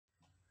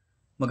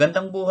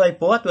Magandang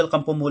buhay po at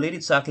welcome po muli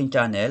dito sa aking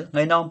channel.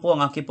 Ngayon naman po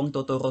ang aking pong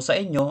tuturo sa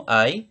inyo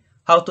ay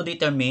how to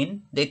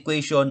determine the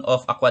equation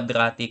of a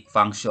quadratic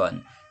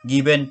function.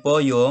 Given po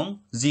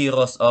yung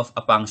zeros of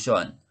a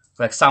function.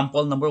 For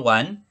example, number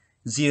 1,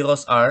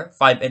 zeros are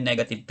 5 and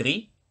negative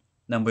 3.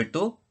 Number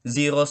 2,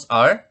 zeros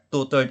are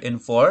 2/3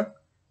 and 4.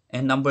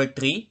 And number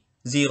 3,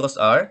 zeros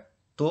are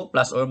 2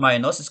 plus or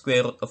minus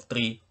square root of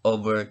 3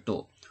 over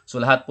 2. So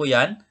lahat po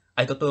yan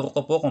ay tuturo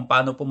ko po kung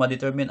paano po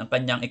ma-determine ang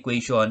kanyang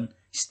equation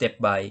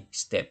step by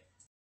step.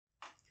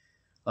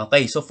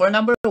 Okay, so for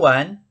number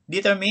 1,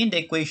 determine the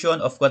equation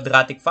of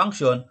quadratic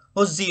function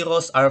whose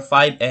zeros are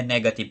 5 and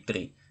negative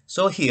 3.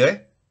 So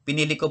here,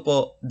 pinili ko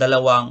po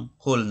dalawang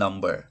whole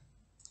number.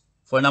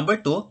 For number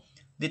 2,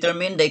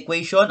 determine the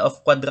equation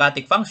of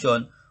quadratic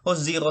function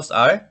whose zeros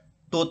are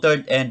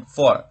 2/3 and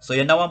 4. So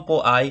yan naman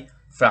po ay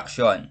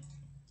fraction.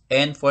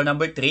 And for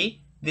number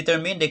 3,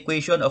 determine the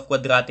equation of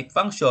quadratic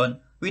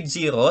function with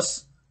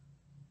zeros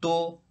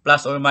 2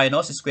 plus or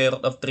minus square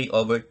root of 3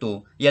 over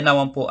 2. Yan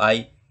naman po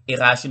ay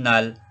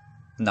irrational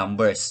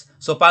numbers.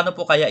 So, paano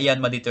po kaya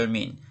yan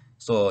ma-determine?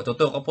 So,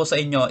 tuturo ko po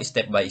sa inyo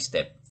step by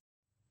step.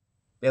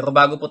 Pero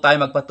bago po tayo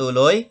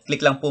magpatuloy,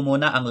 click lang po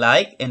muna ang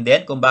like and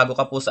then kung bago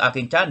ka po sa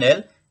aking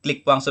channel,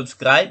 click po ang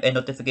subscribe and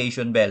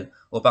notification bell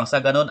upang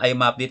sa ganun ay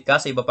ma-update ka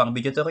sa iba pang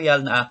video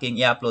tutorial na aking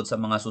i-upload sa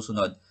mga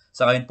susunod.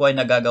 Sa ngayon po ay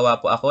nagagawa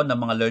po ako ng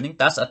mga learning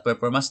tasks at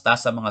performance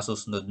tasks sa mga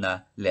susunod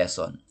na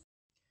lesson.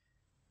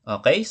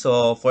 Okay,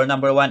 so for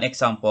number 1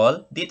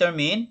 example,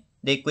 determine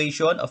the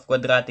equation of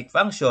quadratic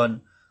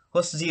function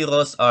whose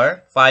zeros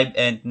are 5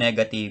 and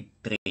negative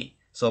 3.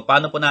 So,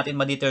 paano po natin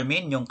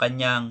ma-determine yung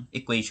kanyang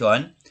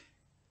equation?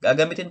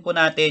 Gagamitin po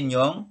natin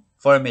yung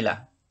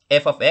formula.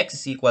 F of x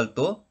is equal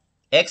to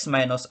x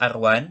minus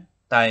r1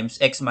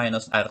 times x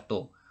minus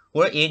r2.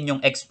 Wherein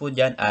yung x po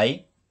dyan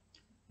ay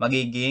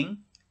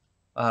magiging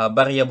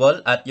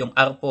variable at yung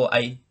r po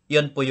ay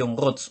yun po yung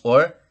roots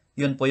or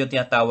yun po yung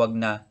tinatawag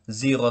na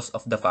zeros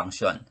of the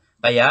function.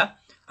 Kaya,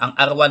 ang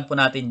R1 po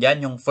natin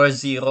dyan, yung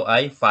first zero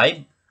ay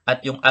 5,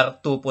 at yung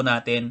R2 po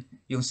natin,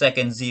 yung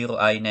second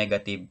zero ay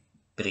negative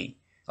 3.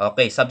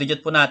 Okay, substitute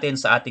po natin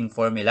sa ating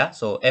formula.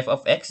 So, f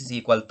of x is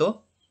equal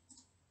to,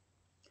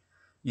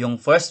 yung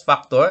first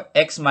factor,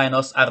 x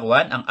minus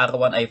R1, ang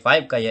R1 ay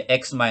 5, kaya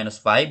x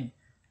minus 5,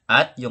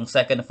 at yung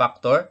second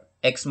factor,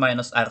 x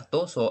minus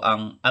R2, so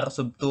ang R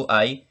sub 2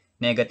 ay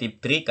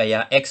negative 3,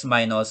 kaya x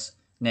minus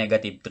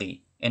negative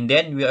 3. And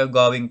then, we are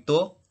going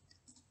to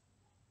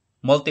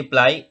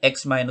multiply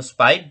x minus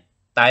 5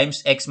 times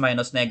x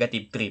minus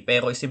negative 3.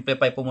 Pero,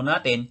 i-simplify po muna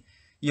natin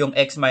yung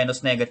x minus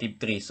negative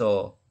 3.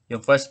 So,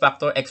 yung first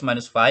factor, x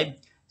minus 5.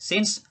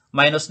 Since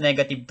minus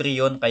negative 3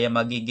 yun, kaya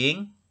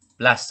magiging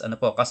plus. Ano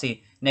po?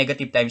 Kasi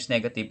negative times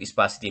negative is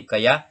positive.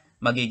 Kaya,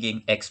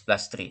 magiging x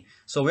plus 3.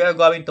 So, we are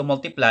going to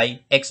multiply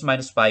x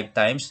minus 5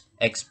 times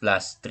x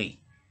plus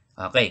 3.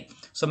 Okay.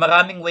 So,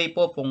 maraming way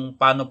po kung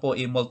paano po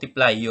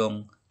i-multiply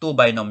yung two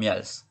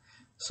binomials.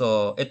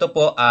 So, ito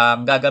po,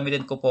 ang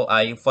gagamitin ko po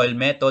ay FOIL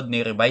method,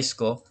 ni-revise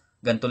ko.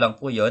 Ganito lang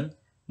po yun.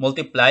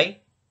 Multiply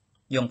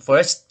yung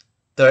first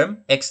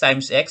term, x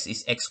times x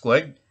is x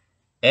squared.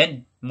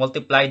 And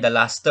multiply the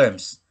last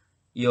terms.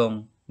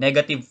 Yung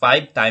negative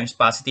 5 times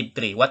positive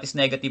 3. What is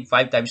negative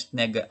 5 times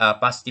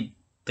positive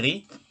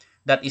 3?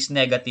 That is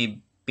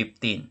negative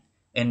 15.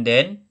 And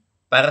then,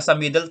 para sa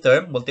middle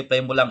term,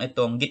 multiply mo lang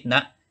itong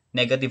gitna.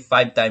 Negative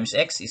 5 times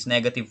x is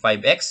negative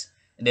 5x.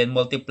 And then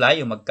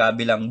multiply yung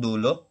magkabilang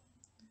dulo.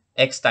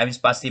 X times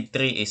positive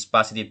 3 is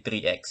positive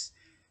 3x.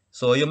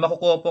 So, yung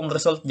makukuha pong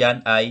result dyan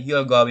ay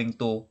you're going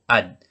to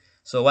add.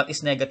 So, what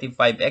is negative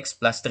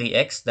 5x plus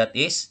 3x? That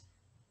is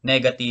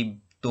negative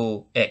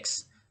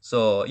 2x.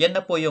 So, yan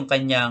na po yung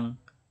kanyang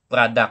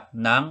product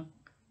ng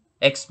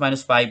x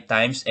minus 5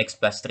 times x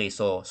plus 3.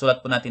 So,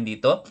 sulat po natin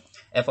dito.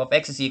 F of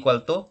x is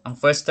equal to, ang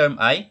first term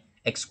ay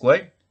x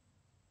squared.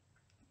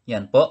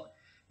 Yan po.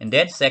 And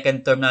then,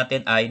 second term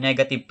natin ay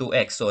negative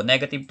 2x. So,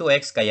 negative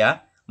 2x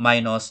kaya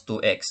minus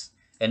 2x.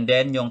 And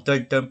then, yung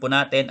third term po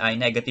natin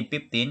ay negative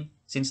 15.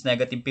 Since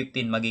negative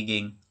 15,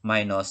 magiging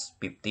minus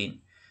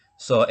 15.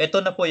 So, ito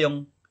na po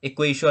yung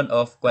equation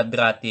of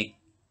quadratic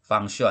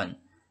function.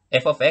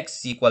 F of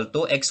x is equal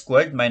to x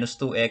squared minus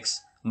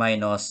 2x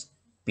minus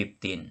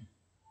 15.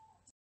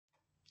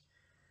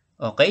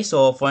 Okay,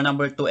 so for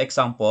number 2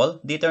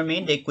 example,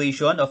 determine the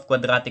equation of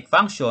quadratic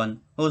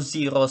function whose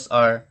zeros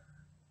are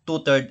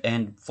 2/3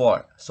 and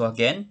 4. So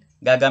again,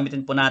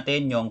 gagamitin po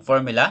natin yung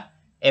formula.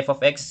 F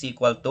of x is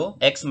equal to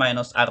x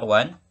minus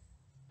r1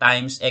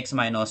 times x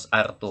minus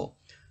r2.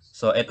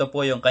 So ito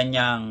po yung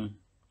kanyang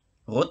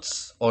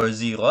roots or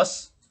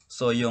zeros.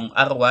 So yung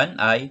r1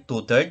 ay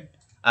 2/3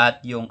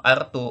 at yung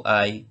r2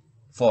 ay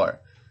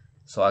 4.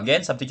 So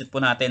again, substitute po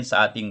natin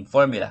sa ating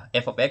formula.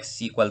 F of x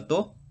is equal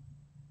to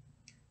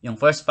yung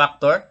first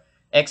factor,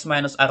 x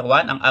minus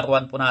r1. Ang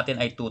r1 po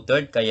natin ay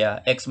 2/3 kaya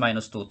x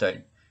minus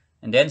 2/3.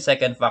 And then,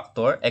 second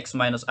factor, x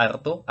minus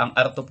r2. Ang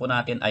r2 po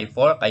natin ay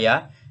 4,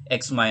 kaya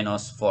x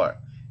minus 4.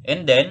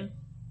 And then,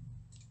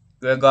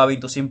 we're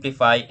going to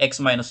simplify x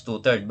minus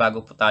 2/3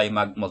 bago po tayo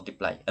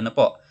mag-multiply. Ano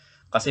po?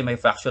 kasi may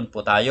fraction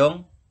po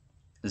tayong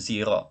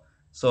 0.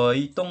 So,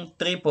 itong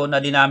 3 po na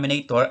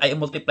denominator ay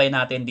i-multiply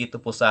natin dito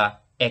po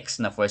sa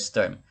x na first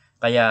term.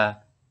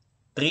 Kaya,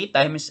 3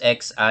 times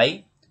x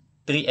ay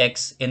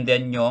 3x and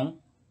then yung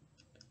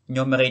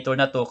numerator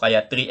na to,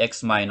 kaya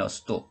 3x minus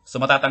 2. So,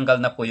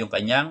 matatanggal na po yung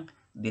kanyang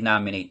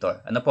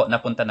denominator. Ano po?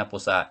 Napunta na po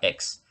sa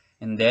x.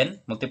 And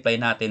then, multiply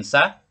natin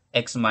sa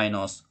x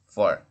minus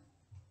 4.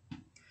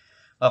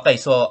 Okay,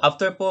 so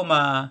after po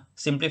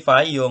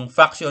ma-simplify yung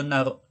fraction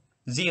na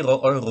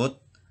 0 or root,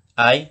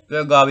 ay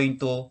we're going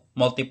to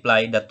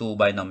multiply the two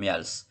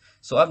binomials.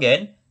 So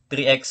again,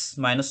 3x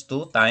minus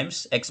 2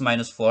 times x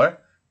minus 4.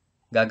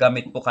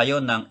 Gagamit po kayo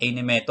ng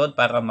any method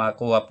para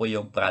makuha po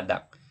yung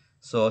product.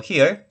 So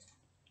here,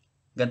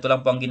 ganito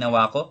lang po ang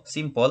ginawa ko.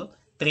 Simple.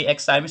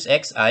 3x times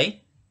x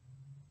ay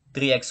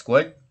 3x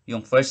squared,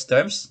 yung first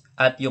terms.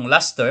 At yung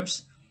last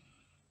terms,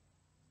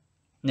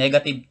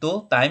 negative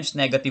 2 times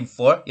negative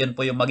 4. Yun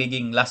po yung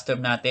magiging last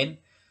term natin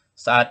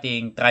sa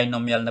ating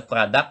trinomial na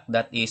product.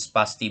 That is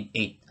positive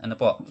 8. Ano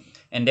po?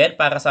 And then,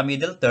 para sa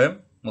middle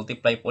term,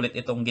 multiply po ulit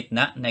itong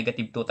gitna.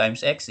 Negative 2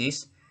 times x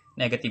is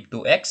negative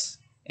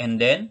 2x.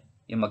 And then,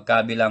 yung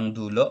magkabilang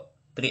dulo,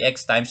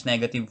 3x times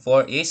negative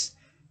 4 is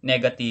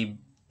negative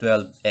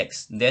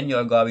 12x. Then,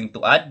 you're going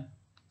to add,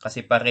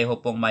 kasi pareho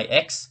pong may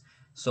x.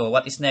 So,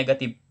 what is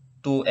negative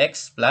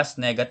 2x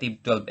plus negative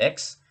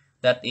 12x?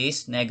 That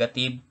is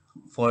negative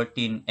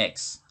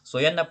 14x. So,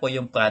 yan na po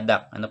yung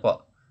product. Ano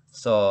po?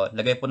 So,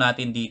 lagay po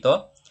natin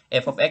dito.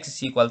 F of x is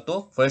equal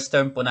to, first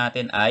term po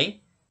natin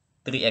ay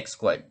 3x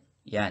squared.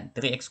 Yan,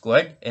 3x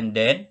squared. And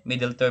then,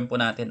 middle term po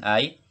natin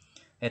ay,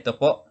 ito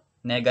po,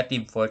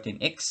 negative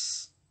 14x.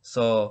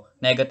 So,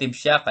 negative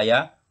siya,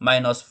 kaya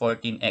minus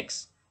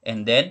 14x.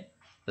 And then,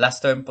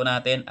 last term po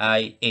natin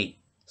ay 8.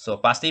 So,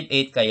 positive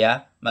 8,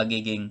 kaya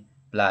magiging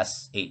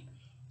plus 8.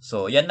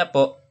 So, yan na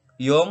po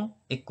yung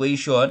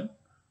equation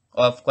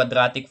of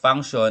quadratic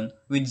function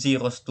with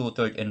zeros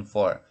 2, 3, and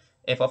 4.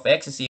 F of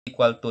x is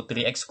equal to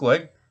 3x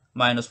squared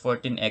minus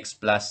 14x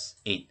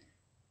plus 8.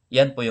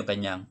 Yan po yung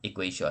kanyang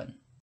equation.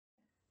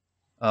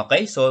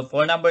 Okay, so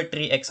for number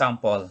 3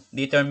 example,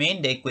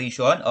 determine the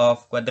equation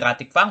of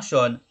quadratic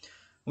function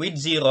with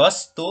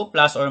zeros 2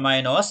 plus or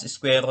minus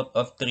square root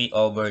of 3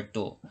 over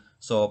 2.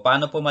 So,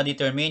 paano po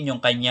ma-determine yung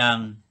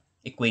kanyang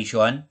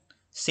equation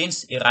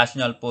since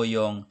irrational po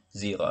yung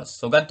zeros?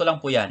 So, ganito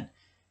lang po yan.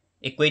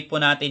 Equate po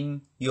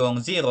natin yung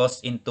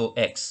zeros into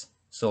x.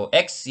 So,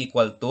 x is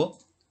equal to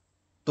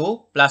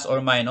 2 plus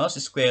or minus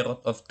square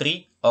root of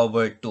 3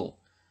 over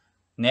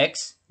 2.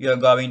 Next,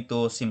 you're going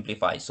to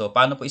simplify. So,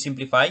 paano po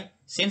i-simplify?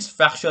 Since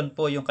fraction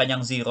po yung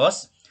kanyang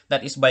zeros,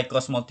 that is by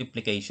cross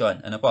multiplication.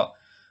 Ano po?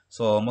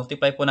 So,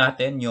 multiply po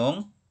natin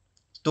yung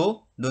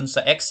 2 dun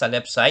sa x sa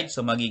left side.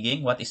 So,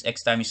 magiging, what is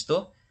x times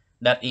 2?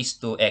 That is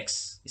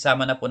 2x.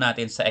 Isama na po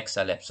natin sa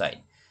x sa left side.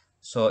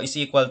 So, is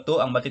equal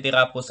to, ang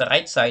matitira po sa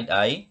right side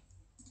ay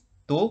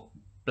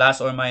 2 plus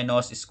or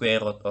minus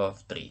square root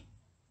of 3.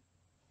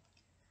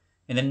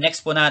 And then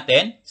next po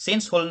natin,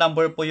 since whole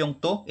number po yung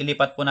 2,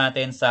 ilipat po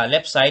natin sa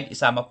left side,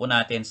 isama po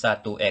natin sa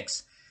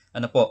 2x.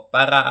 Ano po?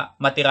 Para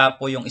matira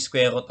po yung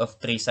square root of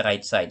 3 sa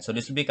right side. So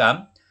this will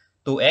become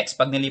 2x.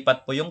 Pag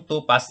nilipat po yung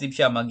 2, positive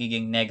siya,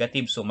 magiging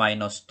negative. So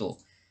minus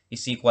 2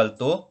 is equal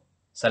to,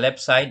 sa left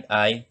side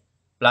ay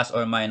plus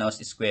or minus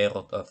square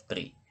root of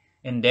 3.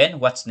 And then,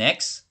 what's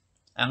next?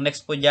 Ang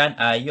next po dyan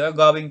ay you're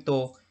going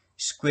to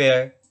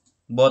square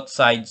both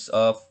sides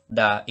of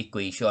the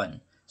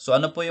equation. So,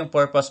 ano po yung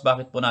purpose?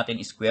 Bakit po natin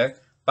square?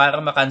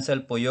 Para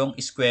makancel po yung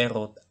square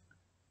root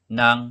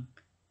ng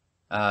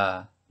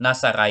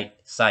nasa right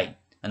side.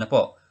 Ano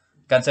po?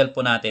 Cancel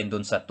po natin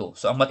dun sa 2.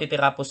 So, ang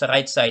matitira po sa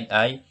right side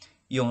ay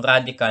yung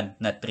radicand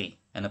na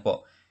 3. Ano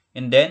po?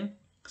 And then,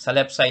 sa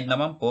left side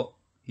naman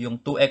po, yung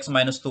 2x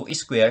minus 2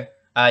 square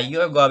ay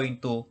you're going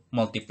to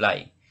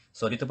multiply.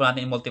 So, dito po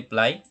natin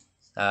i-multiply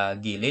sa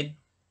gilid.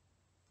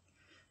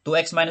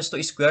 2x minus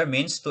 2 square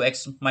means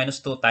 2x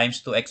minus 2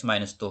 times 2x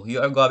minus 2. You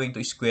are going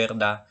to square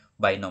the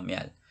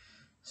binomial.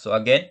 So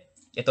again,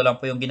 ito lang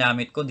po yung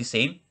ginamit ko, the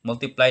same.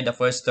 Multiply the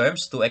first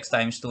terms, 2x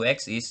times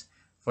 2x is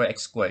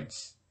 4x squared.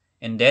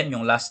 And then,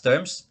 yung last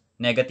terms,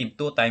 negative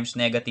 2 times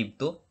negative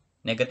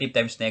 2. Negative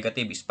times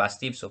negative is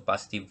positive, so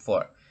positive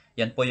 4.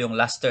 Yan po yung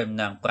last term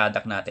ng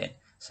product natin.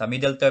 Sa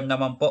middle term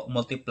naman po,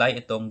 multiply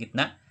itong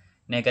gitna.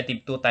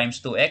 Negative 2 times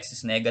 2x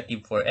is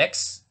negative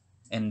 4x.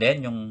 And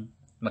then, yung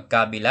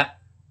magkabila,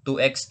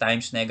 2x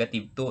times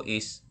negative 2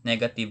 is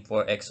negative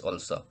 4x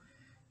also.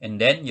 And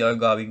then, you're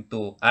going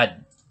to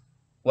add.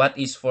 What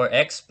is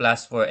 4x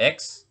plus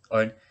 4x?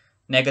 Or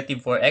negative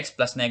 4x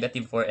plus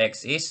negative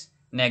 4x is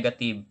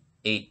negative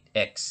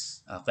 8x.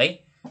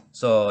 Okay?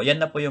 So,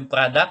 yan na po yung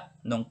product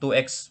ng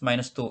 2x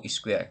minus 2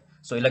 square.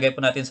 So, ilagay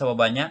po natin sa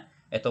baba niya.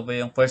 Ito po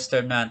yung first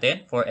term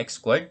natin, 4x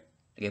squared.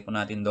 Ilagay po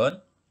natin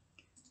doon.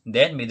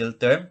 Then, middle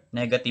term,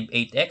 negative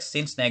 8x.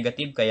 Since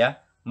negative,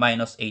 kaya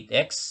minus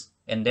 8x.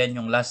 And then,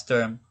 yung last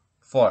term,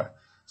 4.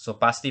 So,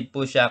 positive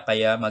po siya,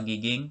 kaya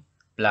magiging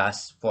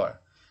plus 4.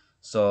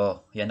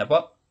 So, yan na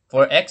po.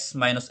 4x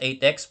minus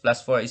 8x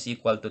plus 4 is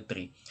equal to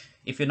 3.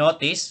 if you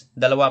notice,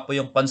 dalawa po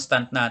yung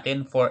constant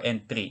natin, 4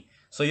 and 3.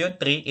 So yung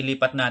 3,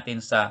 ilipat natin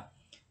sa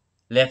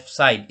left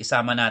side,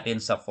 isama natin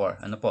sa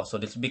 4. Ano po? So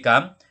this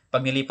become,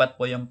 pag nilipat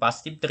po yung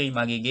positive 3,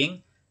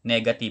 magiging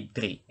negative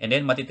 3. And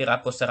then matitira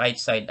po sa right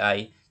side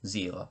ay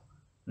 0.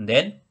 And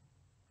then,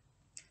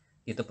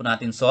 dito po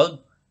natin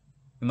solve.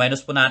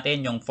 Minus po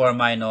natin yung 4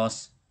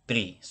 minus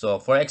 3.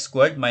 So 4x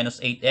squared minus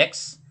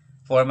 8x.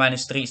 4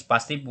 minus 3 is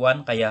positive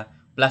 1, kaya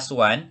plus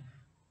 1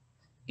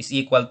 is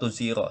equal to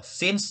 0.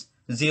 Since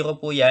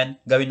 0 po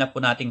yan, gawin na po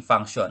nating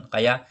function.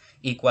 Kaya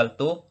equal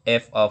to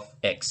f of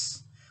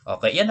x.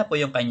 Okay, yan na po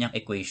yung kanyang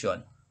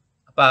equation.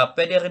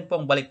 Pwede rin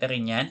pong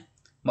baliktarin yan.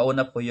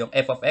 Mauna po yung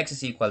f of x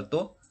is equal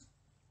to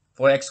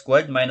 4x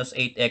squared minus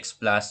 8x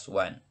plus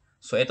 1.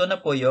 So ito na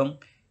po yung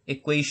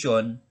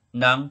equation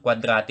ng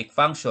quadratic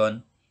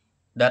function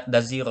that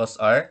the zeros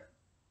are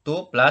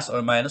 2 plus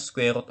or minus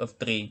square root of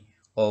 3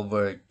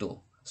 over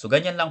 2. So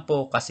ganyan lang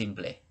po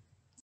kasimple.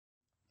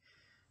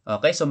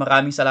 Okay, so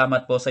maraming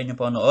salamat po sa inyong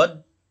panonood.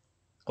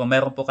 Kung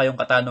meron po kayong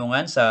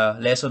katanungan sa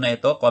lesson na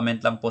ito, comment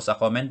lang po sa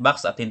comment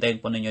box at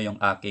hintayin po ninyo yung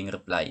aking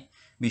reply.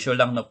 Be sure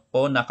lang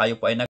po na kayo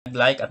po ay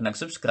nag-like at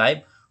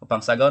nag-subscribe upang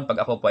sa gayon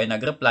pag ako po ay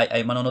nag-reply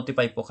ay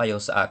manonotify po kayo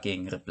sa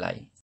aking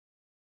reply.